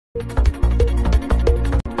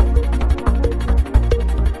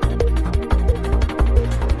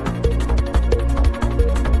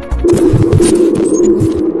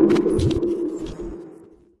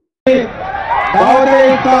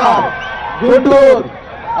गुंटूर।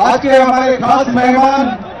 आज के हमारे खास मेहमान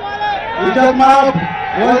जनाब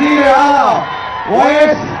वजीर आला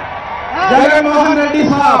YS जगन मोहन रेड्डी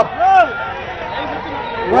साहब,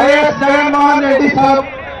 YS जगन मोहन रेड्डी साहब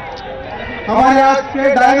हमारे आज के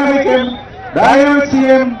डायनामिक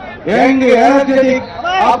CM यंग एनर्जेटिक।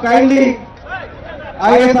 आप काइंडली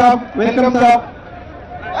आइए साहब, वेलकम साहब।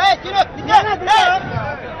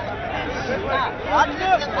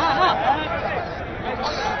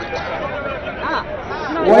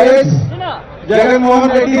 YS जगन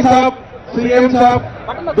मोहन रेड्डी साहब CM साहब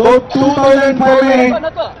 2005 में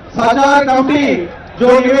साचार कमेटी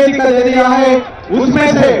जो निवेदिका दे दिया है उसमें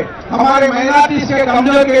से हमारे माइनॉरिटीज के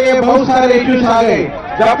कमजोर के लिए बहुत सारे इश्यूज आ गए,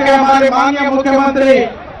 जबकि हमारे माननीय मुख्यमंत्री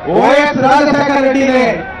YS राजशेखर रेड्डी ने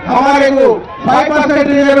हमारे को 5%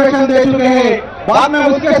 रिजर्वेशन दे चुके हैं। बाद में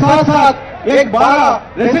उसके साथ साथ एक 12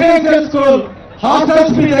 रेसिडेंशियल स्कूल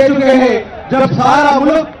हॉस्टल्स भी दे चुके हैं। जब सारा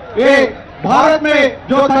मुल्क ये भारत में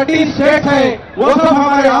जो 30 स्टेट है वो सब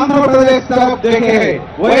हमारे आंध्र प्रदेश तरफ देखे हैं।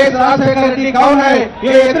 YS राजशेखर रेड्डी कौन है,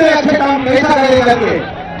 ये इतने अच्छे काम कैसा करे करके।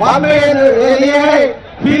 बाद में ये है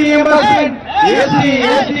फी रिएंबर्समेंट, SC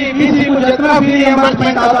ST BC को जितना फी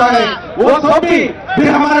रिएंबर्समेंट आता है वो सब भी फिर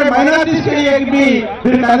हमारे माइनॉरिटीज के लिए भी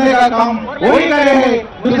फिर करने का काम वही करे हैं,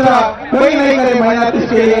 दूसरा कोई नहीं करे माइनॉरिटीज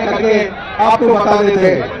के लिए करके आपको बता देते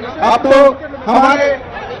हैं। आप तो हमारे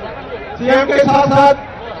CM के साथ साथ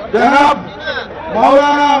जनाब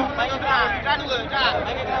मौलाना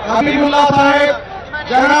हबीबुल्लाह साहेब,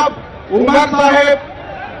 जनाब उमर साहेब,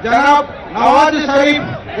 जनाब नवाज शरीफ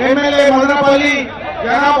MLA मदनपल्ली,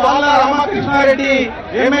 जनाब आला रामकृष्णा रेड्डी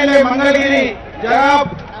MLA मंगलगिरी, जनाब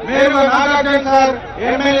मेरवा नागार्जुन सर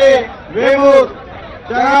MLA वेमूर,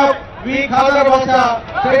 जनाब V खादर बादशाह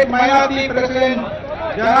स्टेट माइनॉरिटी प्रेसिडेंट,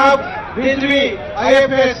 जनाब रिजवी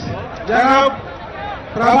IFS, जनाब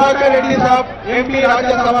प्रभाकर रेड्डी साहब MP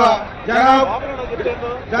राज्यसभा, जनाब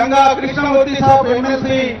गंगा कृष्णमूर्ति साहब MLC,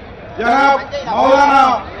 जनाब मौलाना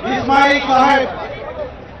इस्माइल साहेब,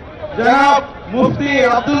 जनाब मुफ्ती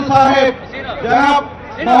अब्दुल साहेब, जनाब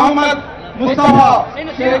मोहम्मद मुस्तफा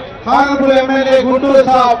खानपुर MLA गुंटूर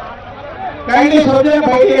साहब। काइंडली सोचे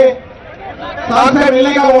बैठिए, साथ में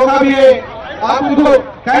मिलने का मौका भी है आपको।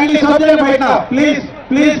 काइंडली सोचे बैठना, प्लीज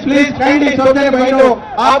प्लीज प्लीज काइंडली सोचे बैठो।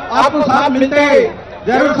 आपको साथ मिलते हैं,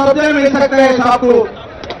 जरूर सोचे मिल सकते हैं साहब को।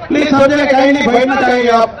 प्लीज सोचे काइंडली बैठना चाहिए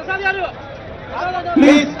आप,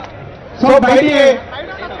 प्लीज सब बैठिए।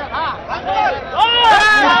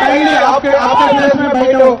 काइंडली आपके प्लेस में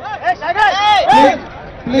बैठो, प्लीज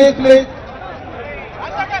प्लीज प्लीज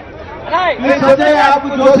प्लीज सोचे आप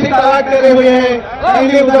जो सीट अलॉट करे हुए हैं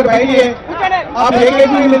काइंडली उधर बैठिए। आप एक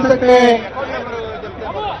भी मिल सकते हैं।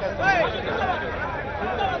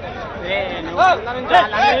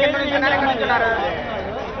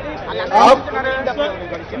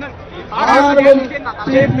 Honourable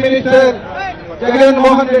chief minister Jagan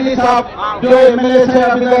Mohan Reddy साहब जो MLA से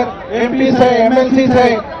अभी MP से MLC से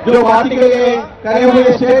जो पार्टी के लिए करे हुए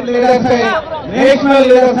स्टेट लीडर्स है, नेशनल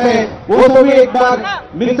लीडर्स है, वो सभी एक बार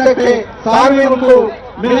मिल सकते, साथ में उनको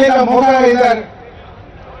मिलने का मौका है इधर।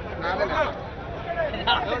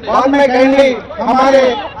 बाद में काइंडली हमारे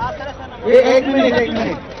एक मिनट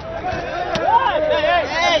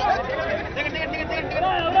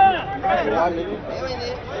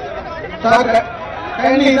सर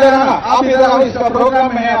काइंडली इधर आना, आप इधर आओ, इसका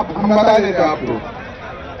प्रोग्राम है, हम बता देते हैं आपको।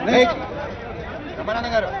 नेक्स्ट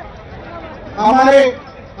हमारे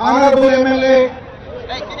honourable MLA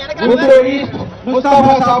Guntur east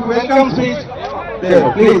Mustafa साहब वेलकम स्पीच दे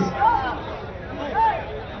प्लीज।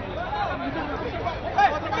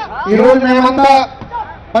 ఈ రోజు మేమంతా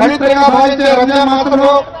పవిత్రంగా భావించే రంజాన్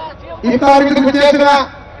మాసంలో ఇఫ్తార్ విందుకు విచ్చేసిన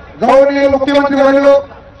గౌరవనీయ ముఖ్యమంత్రి వర్యులు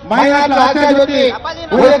మైనార్టీల ఆచార్యజ్యోతి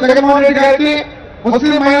వైఎస్ జగన్మోహన్ రెడ్డి గారికి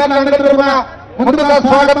ముస్లిం మైనార్టీలందరి తరఫున ముందుగా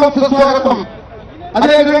స్వాగతం సుస్వాగతం।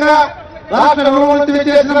 అదేవిధంగా రాష్ట్ర నుంచి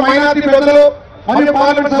విచ్చేసిన మైనార్టీ పెద్దలు మరియు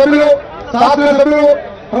పార్లమెంట్ సభ్యులు, శాసనసభ్యులు,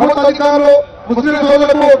 ప్రభుత్వ అధికారులు, ముస్లిం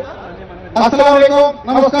సోదరులకు అస్సలాము అలైకుం,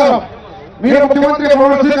 నమస్కారం। మీరు ముఖ్యమంత్రి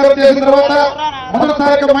ప్రమాణ స్వీకారం చేసిన తర్వాత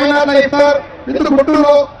మొదటిసారిగా మైనార్టీల ఇఫ్తార్ విందు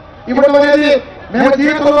గుంటూరులో ఇవ్వడం అనేది మేము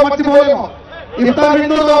జీవితంలో మర్చిపోలేము। ఇఫ్తార్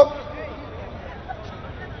విందులో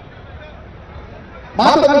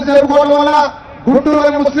మాతో కలిసి జరుపుకోవడం వల్ల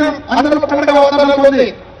గుంటూరులోని ముస్లిం అందరూ పండుగ వాతావరణంలో ఉంది।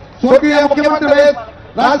 స్వర్గీయ ముఖ్యమంత్రి వైఎస్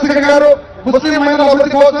రాజశేఖర్ గారు ముస్లిం మైనార్టీల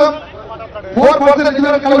అభివృద్ధి కోసం 4%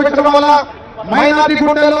 రిజర్వేషన్ కల్పించడం వల్ల మైనార్టీ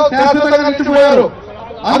గుండెల్లో శాశ్వతంగా నిలిచిపోయారు।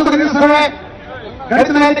 అందుకు నిరసనమే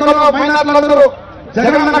గడిచిన ఎన్నికల్లో మైనార్టీలందరూ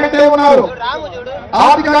జగన్ వెంటే ఉన్నారు।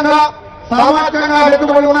 ఆర్థికంగా సామాజికంగా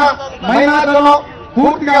వెనుకబడి ఉన్న మైనార్టీలను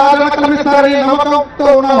పూర్తిగా ఆదరణ కల్పిస్తారని నమ్మకంతో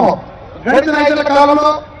ఉన్నాము। గడిచిన 5 కాలంలో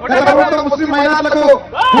గత ప్రభుత్వం ముస్లిం మైనార్టీలకు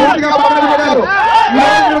పూర్తిగా పక్కన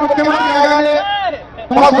ముఖ్యమంత్రి కాగానే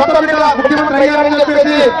తమ సొంత బిడ్డ ముఖ్యమంత్రి అయ్యారని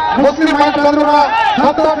చెప్పేసి ముస్లిం మైనార్టీలందరూ కూడా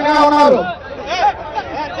సంతోషంగా ఉన్నారు.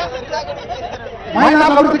 మైనార్టీల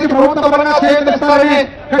అభివృద్ధికి ప్రభుత్వ పరంగా చేయిస్తారని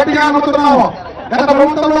గట్టిగా నమ్ముతున్నాము. గత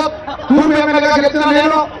ప్రభుత్వంలో తూర్పు ఎమ్మెల్యేగా గెలిచిన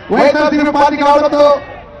నేను వైఎస్ఆర్ పార్టీకి రావడంతో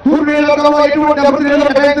తూర్పు నియోజకవర్గంలో ఎటువంటి అభివృద్ధి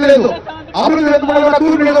గ్రహించలేదు. అభివృద్ధి కూడా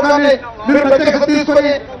తూర్పు నియోజకవర్గాన్ని మీరు ప్రత్యేక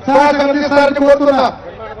తీసుకొని సహాయం అందిస్తారని కోరుతున్నా.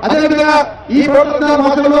 అదేవిధంగా ఈ ప్రభుత్వ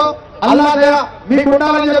మాసంలో అల్లాదయ మీకు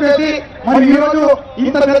ఉండాలని చెప్పేసి మరి ఈ రోజు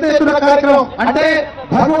ఇంత పెద్ద ఎత్తున కార్యక్రమం అంటే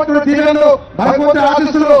భగవంతుడి దీవెనలు భగవంతుడి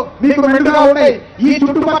ఆశీస్సులు మీకు మెండుగా ఉన్నాయి. ఈ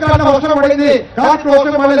చుట్టుపక్కల వర్షం పడింది, కాబట్టి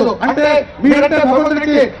వర్షం పడలేదు అంటే మీరంటే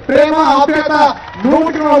భగవంతుడికి ప్రేమ ఆప్యాయత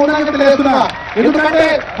 100% ఉందని తెలియస్తున్నా. ఎందుకంటే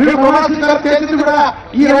మీరు ప్రమాణస్వీకారం చేసింది కూడా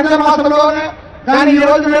ఈ రంజాన్ మాసంలోనే. కానీ ఈ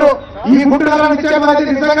రోజు మీరు ఈ గుంటూరు నిశ్చయమైనది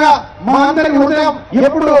నిజంగా మా అందరి హృదయం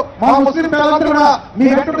ఎప్పుడు మా ముస్లిం పిల్లలందరూ కూడా మీ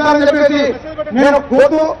పెట్టుకుంటారని చెప్పేసి నేను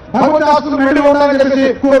కోరుతూ భగవంతుడి ఆశీస్సులు మెండుగా ఉండాలని చెప్పేసి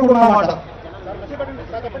కోరుకున్నమాట.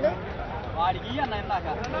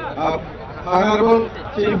 ऑनरेबल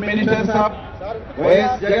चीफ मिनिस्टर साहब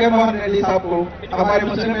YS जगन मोहन रेड्डी साहब को, हमारे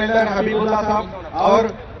मुस्लिम लीडर हबीबुल्लाह साहब और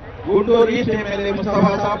गुंटूर ईस्ट एमएलए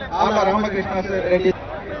मुस्तफा साहब, आला रामकृष्ण रेड्डी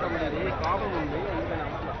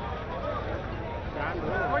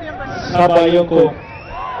सब भाइयों को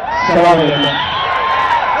सलाम अलैकुम।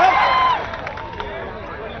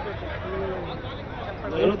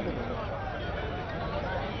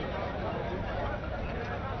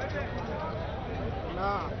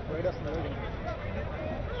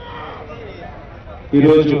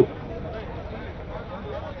 ఈరోజు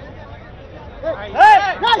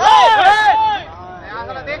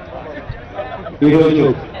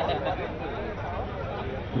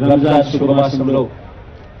రంజాన్ శుభమాసంలో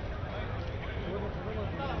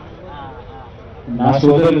నా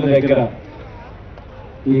సోదరుల దగ్గర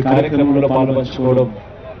ఈ కార్యక్రమంలో పాల్పంచుకోవడం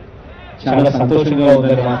చాలా సంతోషంగా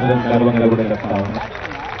ఉందని మాత్రం గర్వంగా కూడా చెప్తా ఉన్నా.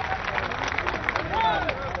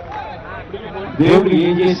 దేవుడు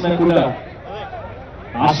ఏం చేసినా కూడా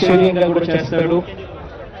ఆశ్చర్యంగా కూడా చేస్తాడు.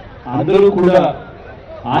 అందరూ కూడా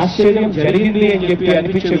ఆశ్చర్యం జరిగింది అని చెప్పి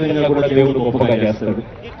అనిపించే విధంగా కూడా దేవుడు గొప్పగా చేస్తాడు.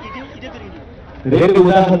 2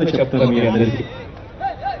 ఉదాహరణలు చెప్తాను మీ అందరికీ.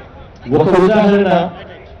 ఒక ఉదాహరణ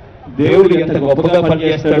దేవుడు ఎంత గొప్పగా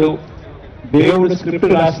పనిచేస్తాడు, దేవుడు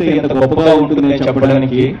స్క్రిప్ట్ రాస్తే ఎంత గొప్పగా ఉంటుందని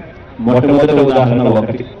చెప్పడానికి మొట్టమొదటి ఉదాహరణ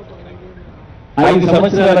ఒకటి. 5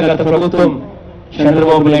 సంవత్సరాల గత ప్రభుత్వం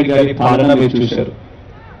చంద్రబాబు నాయుడు గారి పాలన మీరు చూశారు.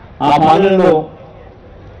 ఆ పాలనలో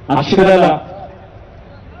అక్షరాల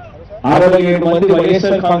 67 మంది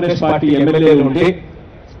వైఎస్ఆర్ కాంగ్రెస్ పార్టీ ఎమ్మెల్యేలు ఉంటే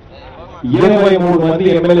 23 మంది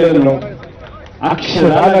ఎమ్మెల్యేలను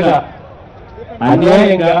అక్షరాలుగా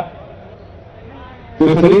అన్యాయంగా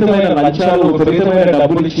విపరీతమైన లంచాలు, విపరీతమైన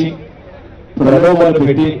డబ్బులు ఇచ్చి ప్రలోభాలు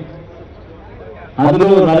పెట్టి అందులో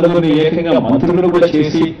 4 ఏకంగా మంత్రులను కూడా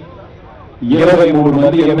చేసి 23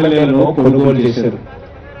 మంది ఎమ్మెల్యేలను కొనుగోలు చేశారు.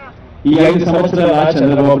 ఈ 5 సంవత్సరాల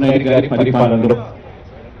చంద్రబాబు నాయుడు గారి పరిపాలనలో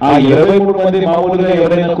ఆ 23 మంది మామూలుగా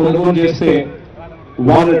ఎవరైనా కొనుగోలు చేస్తే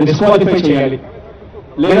వాళ్ళు డిస్క్వాలిఫై చేయాలి,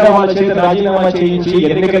 లేదా వాళ్ళ చేత రాజీనామా చేయించి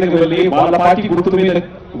ఎన్నికలకు వెళ్లి వాళ్ళ పార్టీ గుర్తు మీద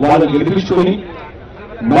వాళ్ళు గెలిపించుకొని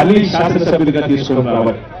మళ్ళీ శాసనసభ్యులుగా తీసుకొని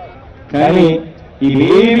రావాలి. కానీ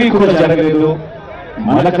ఇవేమీ కూడా జరగలేదు.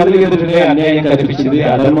 మన కళ్ళు ఎదురునే అన్యాయం కనిపించింది,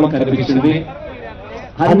 అధర్మం కనిపించింది,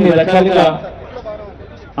 అన్ని రకాలుగా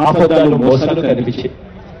ఆపదాలు మోసాలు కనిపించాయి.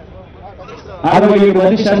 67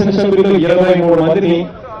 మంది శాసనసభ్యులు 23 మందిని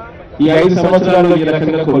ఈ 5 సంవత్సరాలు ఈ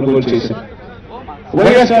రకంగా కొనుగోలు చేశారు.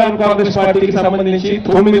 వైఎస్ఆర్ కాంగ్రెస్ పార్టీకి సంబంధించి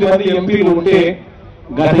 9 మంది ఎంపీలు ఉంటే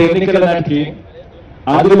గత ఎన్నికల నాటికి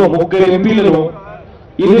అందులో 3 ఎంపీలను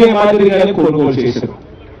ఇదే మాదిరిగానే కొనుగోలు చేశారు.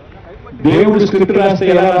 దేవుడు స్క్రిప్ట్ రాస్తే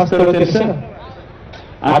ఎలా రాస్తాడో తెలుసా?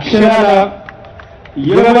 అక్షరాల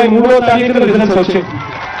 23వ తారీఖున రిజల్ట్స్ వచ్చాయి.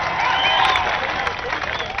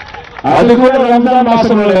 అది కూడా రంజాన్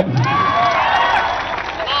మాసంలోనే.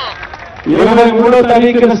 23వ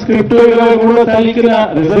తారీఖున స్క్రిప్ట్, 23వ తారీఖున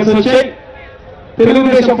రిజల్ట్స్ వచ్చాయి.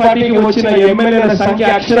 తెలుగుదేశం పార్టీకి వచ్చిన ఎమ్మెల్యేల సంఖ్య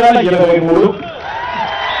అక్షరాల 23,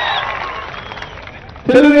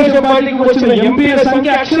 తెలుగుదేశం పార్టీకి వచ్చిన ఎంపీల సంఖ్య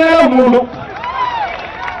అక్షరాల 3.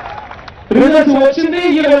 రిజల్ట్స్ వచ్చింది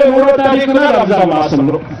 23వ తారీఖున రంజాన్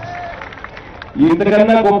మాసంలో.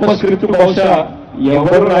 ఇంతకన్నా గొప్ప స్క్రిప్ట్ బహుశా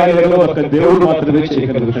ఎవరు రాయలేదో ఒక దేవుడు మాత్రమే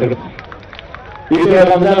చేయగలుగుతాడు. ఇదే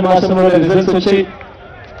రంజాన్ మాసంలో రిజల్ట్స్ వచ్చాయి.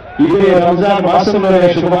 ఇదే రంజాన్ మాసంలోనే,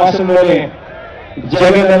 శుభమాసంలోనే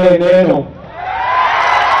జగన్ అనే నేను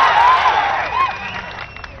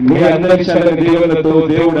మీ అందరికీ చాలా దీవెనలతో,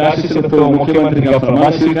 దేవుడి ఆశీస్సులతో ముఖ్యమంత్రిగా ప్రమాణ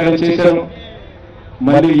స్వీకారం చేశాను.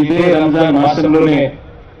 మళ్ళీ ఇదే రంజాన్ మాసంలోనే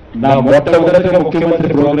నా మొట్టమొదటి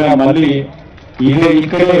ముఖ్యమంత్రి ప్రోగ్రాం మళ్ళీ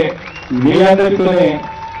ఇక్కడే మీ అందరితోనే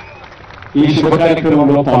ఈ శుభ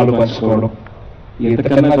కార్యక్రమంలో పాలు పంచుకోవడం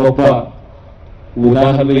ఇంతకన్నా గొప్ప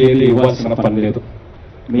ఉదాహరణలు ఏది ఇవ్వాల్సిన పని లేదు.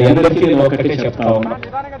 మీ అందరికీ నేను ఒకటే చెప్తా ఉన్నా,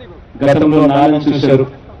 గతంలో నాని చూశారు,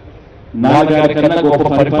 నాన్నగారి కన్నా గొప్ప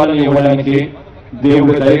పరిపాలన ఇవ్వడానికి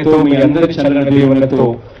దేవుడి దయతో మీ అందరి చంద్ర దేవులతో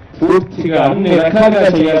పూర్తిగా అన్ని రకాలుగా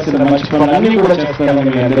చేయాల్సిన మంచి పనులన్నీ కూడా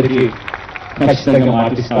చేస్తానని మీ అందరికీ ఖచ్చితంగా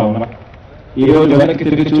మాటిస్తా ఉన్నా. ఈ రోజు వెనక్కి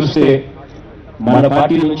తిరిగి చూస్తే మన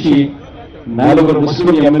పార్టీ నుంచి 4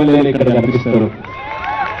 ముస్లిం ఎమ్మెల్యేలు ఇక్కడ కనిపిస్తారు.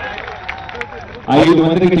 5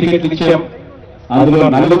 మందికి టికెట్లు ఇచ్చాం, అందులో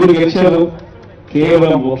 4 గెలిచారు.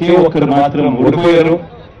 కేవలం ఒకే ఒక్కరు మాత్రం ఓడిపోయారు.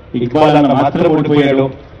 ఇక్బాల్ అన్న మాత్రం ఓడిపోయాడు.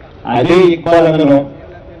 అదే ఇక్బాల్ అన్నను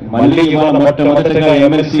మళ్ళీ ఇవాళ మొట్టమొదటిగా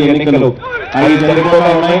ఎమ్మెల్సీ ఎన్నికలు 5 జరిగిపోతా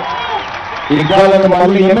ఉన్నాయి. ఇక్బాల్ అన్న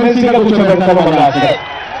మళ్ళీ ఎమ్మెల్సీగా కూర్చోబెడతామన్న ఆశ.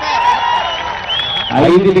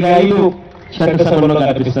 5కి 5 చట్టసభలో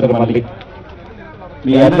కనిపిస్తారు. మళ్ళీ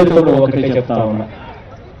మీ అందరితో ఒకటే చెప్తా ఉన్నా,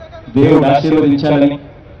 దేవుడు ఆశీర్వదించాలని,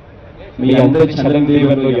 మీ అందరి చంద్రం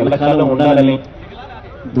దేవుళ్ళు ఎల్లకాలం ఉండాలని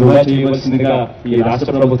దువా చేయవలసిందిగా ఈ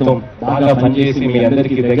రాష్ట్ర ప్రభుత్వం బాగా పనిచేసి మీ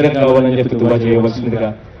అందరికీ దగ్గర కావాలని చెప్పి దువా చేయవలసిందిగా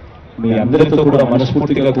మీ అందరితో కూడా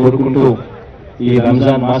మనస్ఫూర్తిగా కోరుకుంటూ, ఈ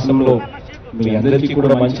రంజాన్ మాసంలో మీ అందరికీ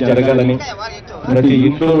కూడా మంచి జరగాలని, ప్రతి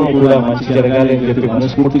ఇంట్లోనూ కూడా మంచి జరగాలి అని చెప్పి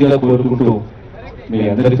మనస్ఫూర్తిగా కోరుకుంటూ, మీ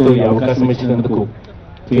అందరితో ఈ అవకాశం ఇచ్చినందుకు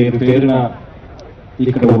పేరు పేరున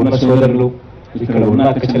ఇక్కడ ఉన్న సోదరులు, ఇక్కడ ఉన్న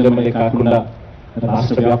అక్క చెల్లెమ్మలే కాకుండా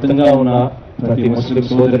రాష్ట్ర వ్యాప్తంగా ఉన్న ప్రతి ముస్లిం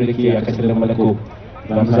సోదరుడికి, అక్క చెల్లెమ్మలకు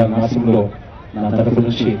రంజాన్ మాసంలో నా తరఫు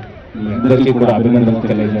నుంచి మీ అందరికీ కూడా అభినందనలు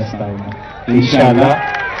తెలియజేస్తా ఉన్నాను. ఇన్షాల్లా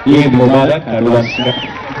Eid Mubarak advance.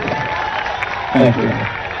 Thank you.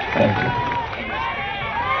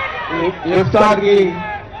 इफ्तार की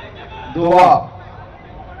दुआ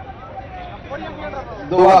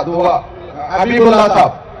दुआ दुआ हबीबुल्लाह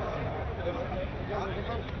साहब,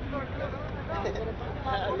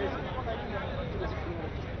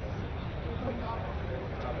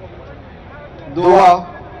 दुआ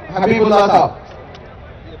हबीबुल्लाह साहब।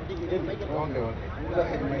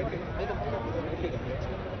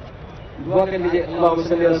 दुआ कर लीजिए। अल्लाहुम्मा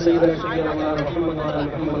सल्ली अला सय्यिदिना मुहम्मद व अला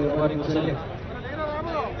मुहम्मद व बारिक वसल्लम।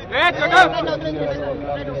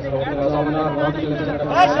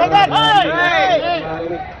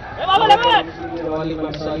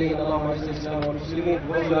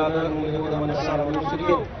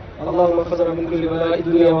 اللهم احفظنا من كل بلاء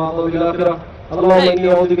الدنيا وعذاب الآخرة. اللهم إني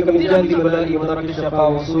أعوذ بك من جهل البلاء ودرك الشقاء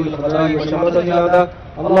وسوء القضاء وشماتة الأعداء.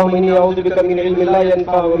 اللهم إني أعوذ بك من علم لا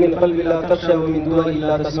ينفع ومن قلب لا تخشى ومن دعاء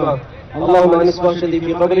لا تسمع. اللهم أنس وحشتي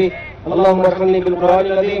في قبري. اللهم ارحمني بالقرآن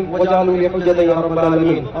العظيم واجعله لي حجة يا رب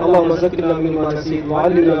العالمين. اللهم ذكرنا مما نسيت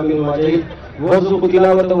وعلمنا مما جهلت وارزق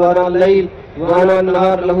تلاوته آناء الليل وآناء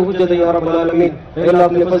النهار له حجة يا رب العالمین. اے اللہ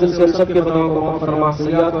اپنے فضل سے ہم سب کے خطاؤں کو معاف فرما,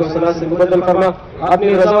 سیئات کو حسنات سے مبدل فرما, اپنی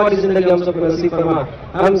رضا والی زندگی ہم سب کو نصیب فرما,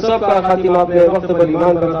 ہم سب کا خاتمہ اپنے وقت پر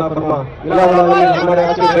ایمان پر عطا فرما. الہ العالمین ہمارے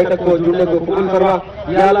آج کی بیٹھک کو جڑنے کو قبول فرما.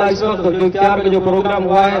 یا اللہ اس وقت جو اختیار کا جو پروگرام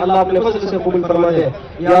ہوا ہے اللہ اپنے فضل سے قبول فرما دے.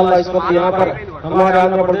 یا اللہ اس وقت یہاں پر ہمارے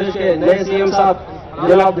آندھرا پردیش کے نئے CM صاحب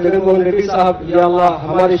جناب جگن موہن ریڈی صاحب یا اللہ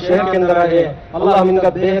ہمارے شہر کے اندر آئے ہیں. اللہ ہم ان کا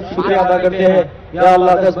بےحد شکریہ ادا کرتے ہیں. یا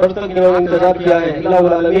اللہ 10 برس تک انہوں نے انتظار کیا ہے. الہ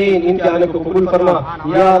العالمین ان کے آنے کو قبول فرما.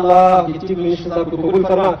 یا اللہ چیف منسٹر صاحب کو قبول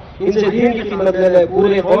فرما, ان سے دین کی خدمت لے لے,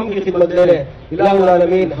 پورے قوم کی خدمت لے لے. الہ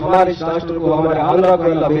العالمین ہمارے راشٹر کو ہمارے آندھرا کو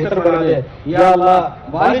اللہ بہتر بنا دے. یا اللہ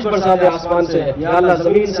بارش برسا دے آسمان سے. یا اللہ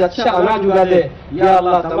زمین سے اچھا اناج اگا دے. یا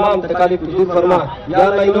اللہ تمام تکالیف کو دور فرما. یا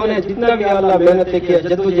اللہ انہوں نے جتنا بھی اللہ محنت کیا,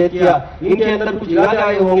 جدوجہد کیا, ان کے اندر کچھ ارادے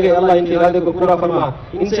آئے ہوں گے, اللہ ان کے ارادے کو پورا فرما.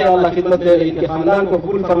 ان سے اللہ خدمت لے لے, ان کے خاندان کو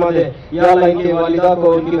قبول فرما دے. یا اللہ ان کے والدہ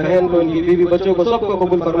کو, ان کی بہن کو, ان کی بیوی بچوں کو سب کو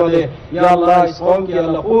قبول فرما دے. یا اللہ اس قوم کی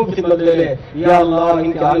اللہ خوب خدمت لے لے. یا اللہ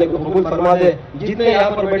ان کے آنے کو قبول فرما دے. جتنے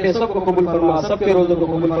یہاں پر بیٹھے سب کو قبول فرما, سب کے روزوں کو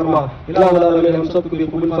قبول فرما. الہ العالمین ہم سب کو بھی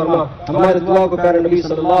قبول فرما. ہمارے دعا کو پیارے نبی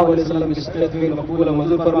صلی اللہ علیہ وسلم کی صحت میں مقبول و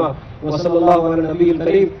منظور فرما. وصلی اللہ علی نبی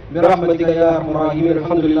الکریم برحمتک یا ارحم الراحمین.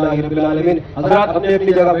 الحمدللہ رب العالمین. حضرات اپنے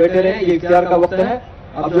اپنی جگہ بیٹھے رہیں, یہ اختیار کا وقت ہے.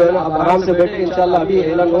 اب جو ہے نا اب آرام سے بیٹھے, انشاءاللہ ابھی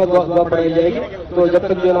اعلان ہوگا, دعا پڑھائی جائے گی. تو جب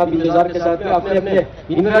تک جو ہے نا آپ انتظار کے ساتھ میں اپنے اپنے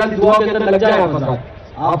انفرادی دعا کے اندر لگ جائیں.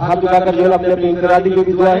 آپ ہاتھ اٹھا کر جو ہے نا اپنے اپنے انفرادی جو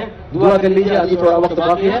بھی دعا ہے دعا کر لیجیے. ابھی تھوڑا وقت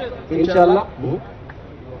باقی ہے انشاءاللہ.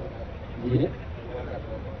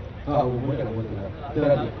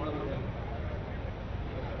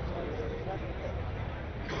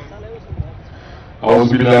 أعوذ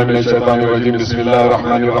بالله من الشيطان الرجيم. بسم الله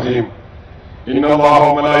الرحمن الرحيم. إن الله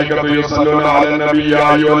وملائكته يصلون على النبي يا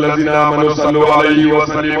أيها الذين آمنوا صلوا عليه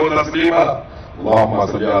وسلموا تسليما. اللهم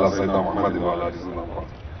صل على سيدنا محمد وعلى آله وسلم.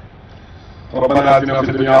 ربنا آتنا في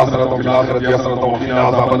الدنيا حسنة وفي الآخرة حسنة وقنا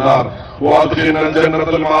عذاب النار وأدخلنا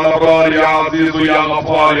الجنة مع الأبرار يا عزيز يا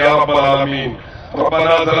غفار يا رب العالمين.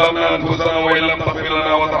 ربنا ظلمنا أنفسنا وإن لم تغفر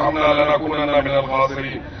لنا وترحمنا لنكونن من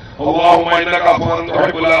الخاسرين. اللهم إنك عفو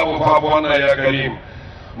تحب العفو فاعف عنا يا كريم.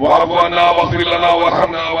 واعف عنا واغفر لنا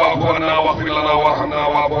وارحمنا واعف عنا واغفر لنا وارحمنا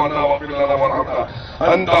واعف عنا واغفر لنا وارحمنا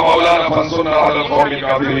انت مولانا فانصرنا على القوم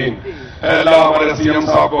الكافرين. अल्लाह हमारे सीएम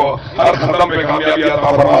साहब को हर खत्म पे कामयाबी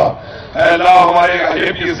अता फरमा। अल्लाह हमारे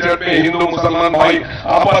एपी स्टेट में हिंदू मुसलमान भाई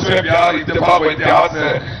आपस में प्यार इत्तेफाक व इत्तेहाद से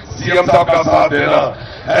सीएम साहब का साथ देना।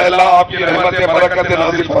 अल्लाह आपकी रहमत बरकत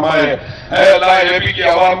नाजिल फरमाए। अल्लाह एपी की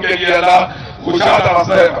आवाम के लिए अल्लाह खुशहाल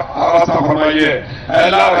रास्ता फरमाइए।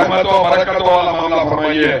 अल्लाह रहमतों बरकतों वाला मामला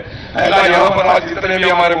फरमाइए। अल्लाह यहाँ पर आज जितने भी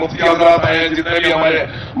हमारे मुफ्ती हजरात आए, जितने भी हमारे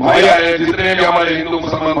भाई आए, जितने भी हमारे हिंदू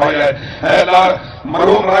मुसलमान भाई आए, अल्लाह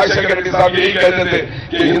मरहूम राजशेखर रेड्डी साहब यही कहते थे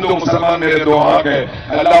कि हिंदू मुसलमान मेरे दो आंख है।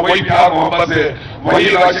 अल्लाह वही प्यार मोहब्बत से वही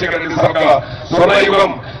राजशेखर रेड्डी साहब का सोना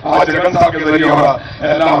युगम आज जगन साहब के जरिए हो रहा।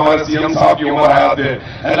 अल्लाह हमारे सीएम साहब की उम्र हयात है।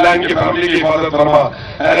 अल्लाह इनकी फैमिली की हिफाजत फरमा।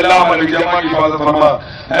 अल्लाह हमारे विजयमा की हिफाजत फरमा।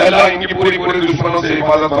 अल्लाह इनकी पूरी दुश्मनों से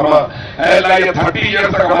हिफाजत फरमा। अल्लाह ये 30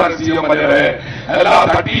 ईयर्स तक हमारे सीएम बने रहे। अल्लाह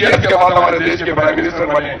 30 ईयर्स के बाद हमारे देश के प्राइम मिनिस्टर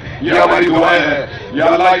बने। ये हमारी दुआएं हैं। या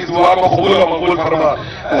अल्लाह इस दुआ को कबूल व मकबूल फरमा।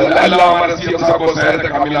 अल्लाह हमारे सीएम साहब को सेहत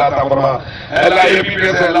कामिला अता फरमा। अल्लाह एपी पे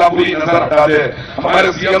से अल्लाह बुरी नजर हटा दे।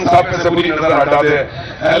 हमारे सीएम साहब पे से बुरी नजर हटा दे।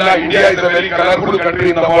 अल्लाह India is a very colourful country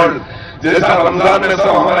in the world. जैसा रमजान में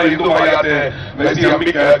सब हमारे हिंदू भाई आते हैं वैसे हम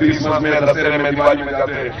भी क्रिसमस में, दशहरे में, दिवाली में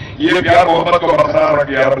जाते हैं। ये प्यार मोहब्बत को बरकरार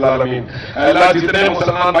रखे या रब्बुल आलमीन। अल्लाह जितने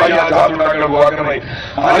मुसलमान भाई आज हाथ उठाकर दुआ कर रहे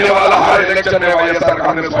आने वाला हर इलेक्शन में YSR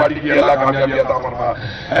कांग्रेस पार्टी की अल्लाह कामयाबी अता फरमा।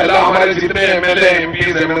 अल्लाह हमारे जितने एमएलए एमपी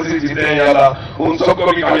एमएलसी जीते हैं अल्लाह उन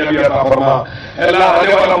सबको भी कामयाबी अता फरमा। अल्लाह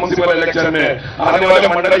आने वाला म्युनिसिपल इलेक्शन में, आने वाले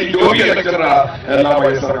मंडली जो भी इलेक्शन रहा अल्लाह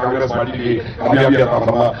YSR कांग्रेस पार्टी की कामयाबी अता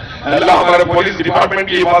फरमा। अल्लाह हमारे पुलिस डिपार्टमेंट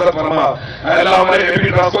की हिफाजत फरमा। अल्लाह हमारे एपी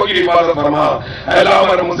ट्रांसपोर्ट की हिफाजत फरमा। अल्लाह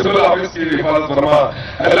हमारे म्युनिसिपल ऑफिस की हिफाजत फरमा।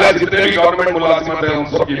 अल्लाह जितने भी गवर्नमेंट मुलाजिमत है उन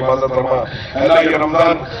सबकी हिफाजत फरमा। अल्लाह ये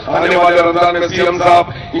रमजान, आने वाले रमजान में सीएम साहब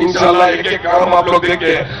इंशाल्लाह एक एक काम आप लोग देख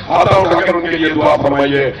के हाथ उठाकर उनके लिए दुआ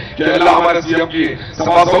फरमाइए कि अल्लाह हमारे सीएम की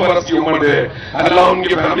 100 वर्ष की उम्र दे। अल्लाह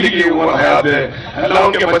उनकी फैमिली की उम्र हयात दे। अल्लाह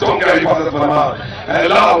उनके बच्चों की हिफाजत फरमा।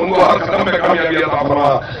 अल्लाह उनको हर कदम पे कामयाबी अता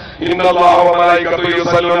फरमा। इन्नल्लाह व मलाइकतहु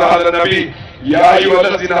युसल्लूना अलन नबी या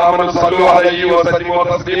अय्युहल्लज़ीना आमनू सल्लू अलैहि व सल्लिमू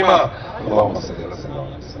तस्लीमा। अल्लाहुम्मा सल्लि अला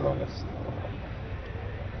सय्यिदिना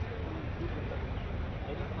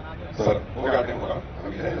सर हो गया टाइम होगा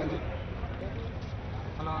अभी है ना जी।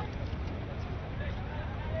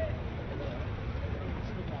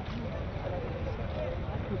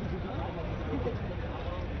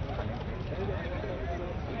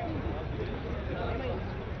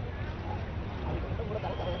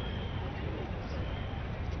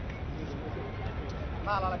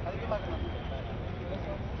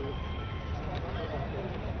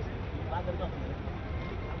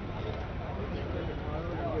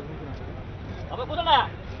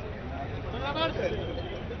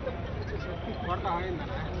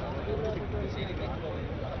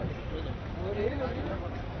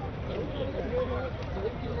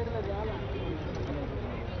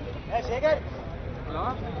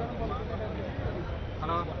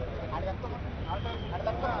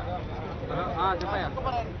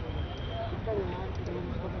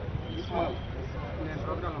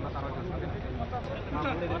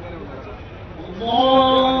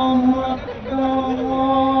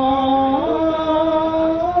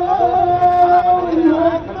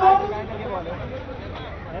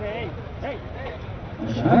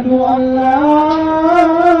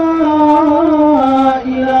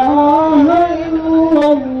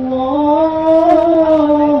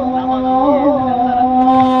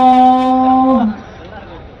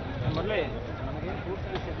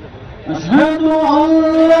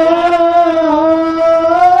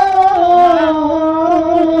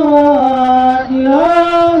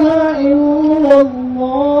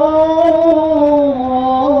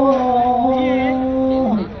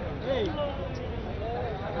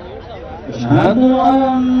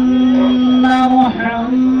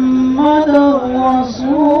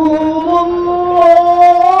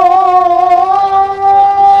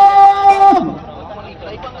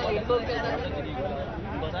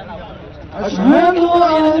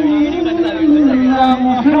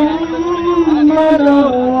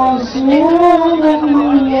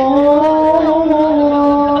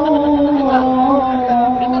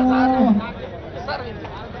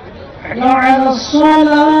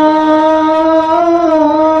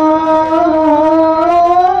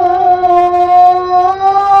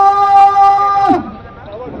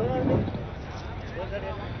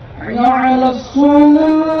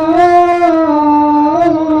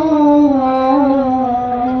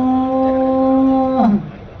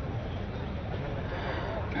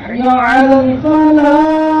 حي على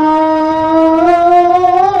الفلاح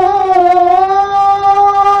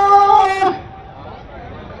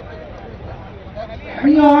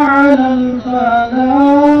حي على الفلاح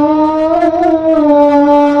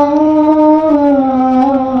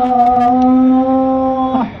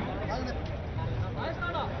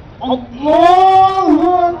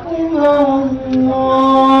الله أكبر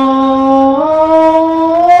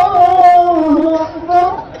الله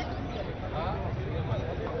أكبر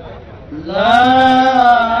لا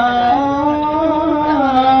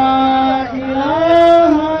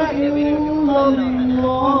إله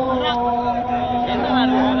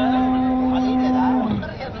إلا الله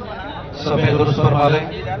سمع درست فرما लें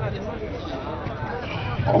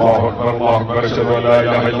الله أكبر الله أكبر أشهد أن لا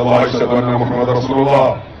إله إلا الله أشهد أن محمد رسول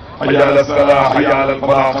الله حي على الصلاة حي على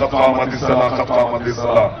الفلاح قد قامت الصلاة قد قامت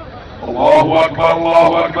الصلاة الله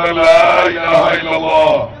أكبر لا إله إلا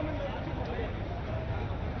الله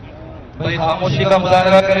भाई खामोशी का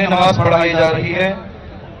मुजाहरा करें नमाज पढ़ाई जा रही है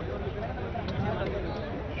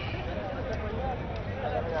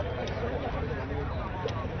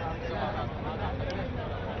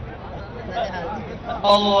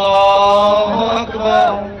अल्लाहु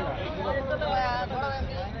अकबर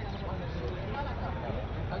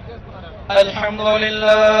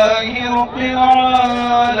अल्हम्दुलिल्लाहि रब्बिल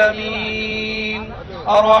आलमीन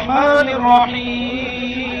अर्रहमानिर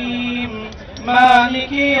रहीम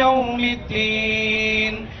मालिकी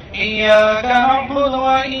यौमिद्दीन इय्याका नअबुदु व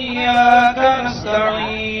इय्याका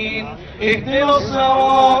नस्तईन اهدنا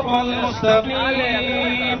الصراط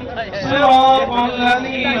المستقيم صراط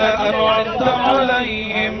الذين أنعمت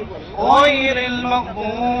عليهم غير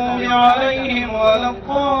المغضوب عليهم ولا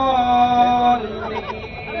الضالين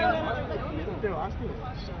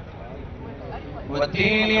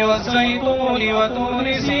والتين والزيتون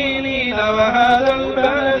وطور سينين وهذا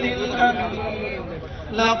البلد الأمين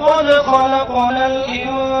لقد خلقنا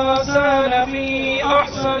الإنسان في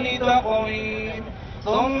أحسن تقويم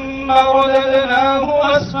ثم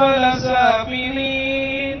رددناه أسفل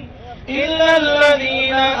سافلين إلا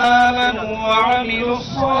الذين آمنوا وعملوا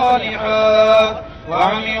الصالحات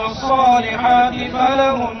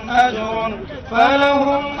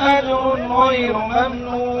فلهم أجر غير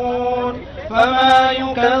ممنون فما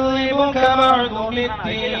يكذبك بعد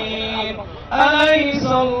بالدين أليس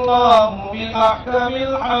الله بأحكم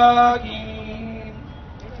الحاكمين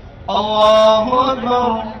الله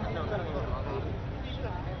أكبر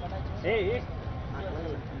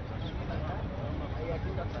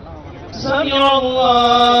سمع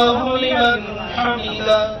الله لمن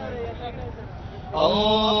حمده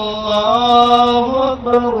الله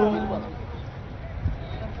أكبر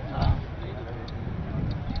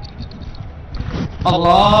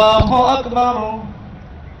الله أكبر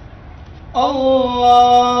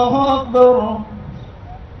الله أكبر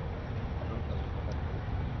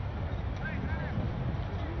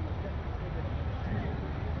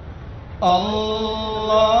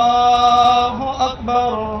الله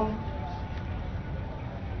أكبر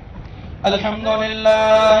الحمد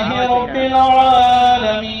لله رب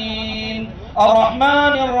العالمين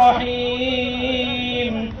الرحمن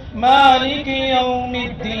الرحيم مالك يوم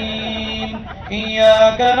الدين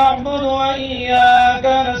إياك نعبد وإياك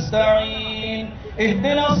نستعين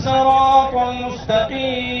اهدنا الصراط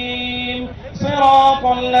المستقيم صراط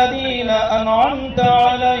الذين أنعمت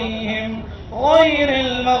عليهم غير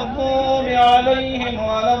المغضوب عليهم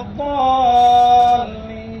ولا الضالين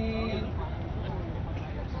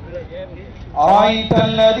أرأيت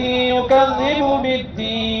الذي يكذب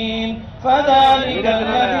بالدين فذلك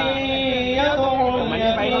الذي يدعو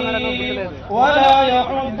اليتيم ولا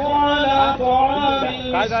يحض على طعام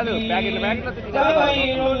المسكين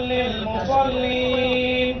فويل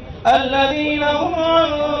للمصلين الذين هم عن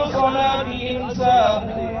صلاتهم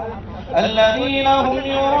ساهون الذين هم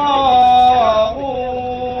يراءون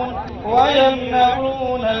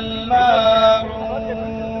ويمنعون الماعون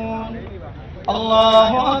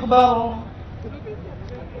الله أكبر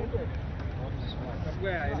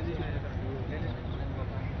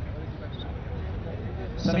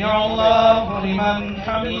سمع الله لمن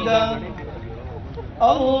حمده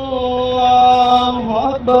الله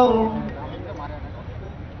أكبر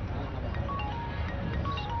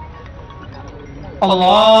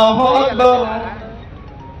الله أكبر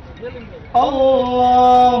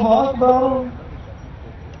الله أكبر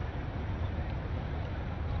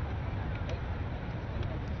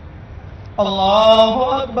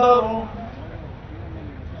الله أكبر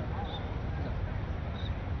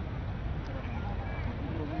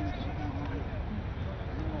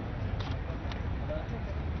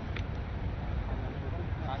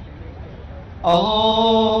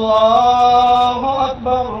الله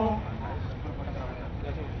أكبر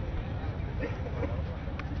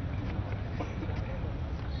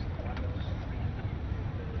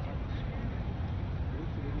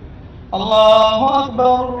अल्लाहु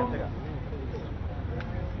अकबर।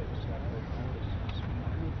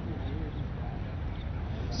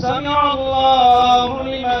 समिअ अल्लाहु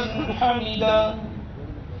लिमन हमिदा।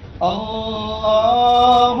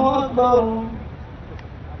 अल्लाहु अकबर।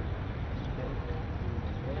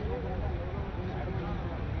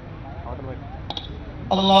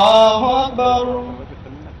 अल्लाहु अकबर।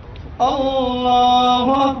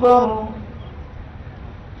 अल्लाहु अकबर।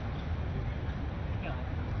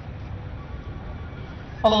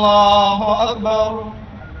 अल्लाहु अकबर।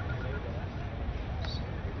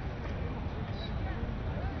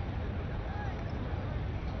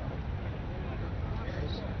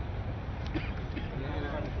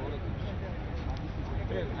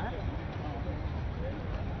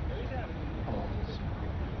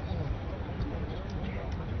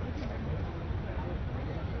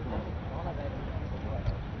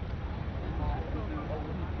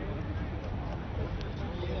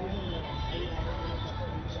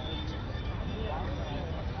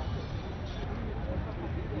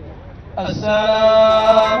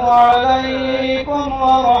 अस्सलामु अलैकुम व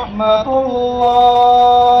रहमतुल्लाह।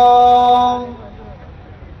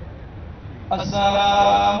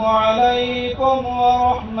 अस्सलामु अलैकुम व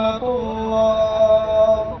रहमतुल्लाह।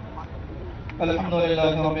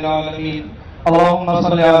 अल्हम्दुलिल्लाहि रब्बिल आलमीन। अल्लाहुम्मा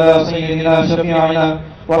सल्लि अला सय्यिदिना शफीअना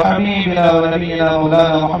व हबीबिना व नबियिना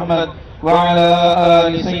मौलाना मुहम्मद व अला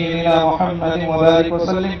आलि सय्यिदिना मुहम्मद व बारिक व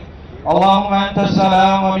सल्लिम। अल्लाहुम्मा अंतस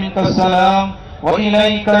सलाम व मिनकस सलाम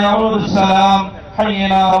وإليك يعود السلام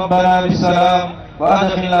حينا ربنا بالسلام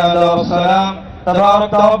وأدخلنا دار السلام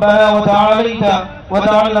تبارك ربنا وتعاليت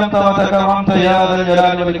وتعلمت وتكرمت يا ذا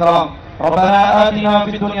الجلال والإكرام. ربنا آتنا في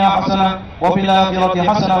الدنيا حسنة وفي الآخرة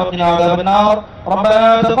حسنة وقنا عذاب النار.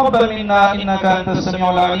 ربنا تقبل منا إنك أنت السميع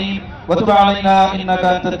العليم وتب علينا إنك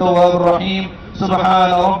أنت التواب الرحيم.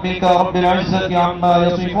 سبحان ربك رب العزة عما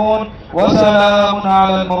يصفون وسلام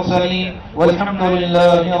على المرسلين والحمد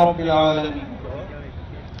لله رب العالمين.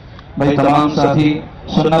 भाई तमाम साथी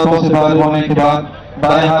सुन्नतों से बाहर होने के बाद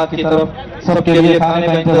बाएं हाथ की तरफ सबके लिए खाने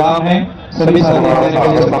का इंतजाम है। सभी साथी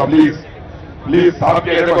प्लीज प्लीज साहब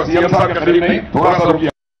के सीएम साहब के करीब नहीं, थोड़ा सा रुकिए।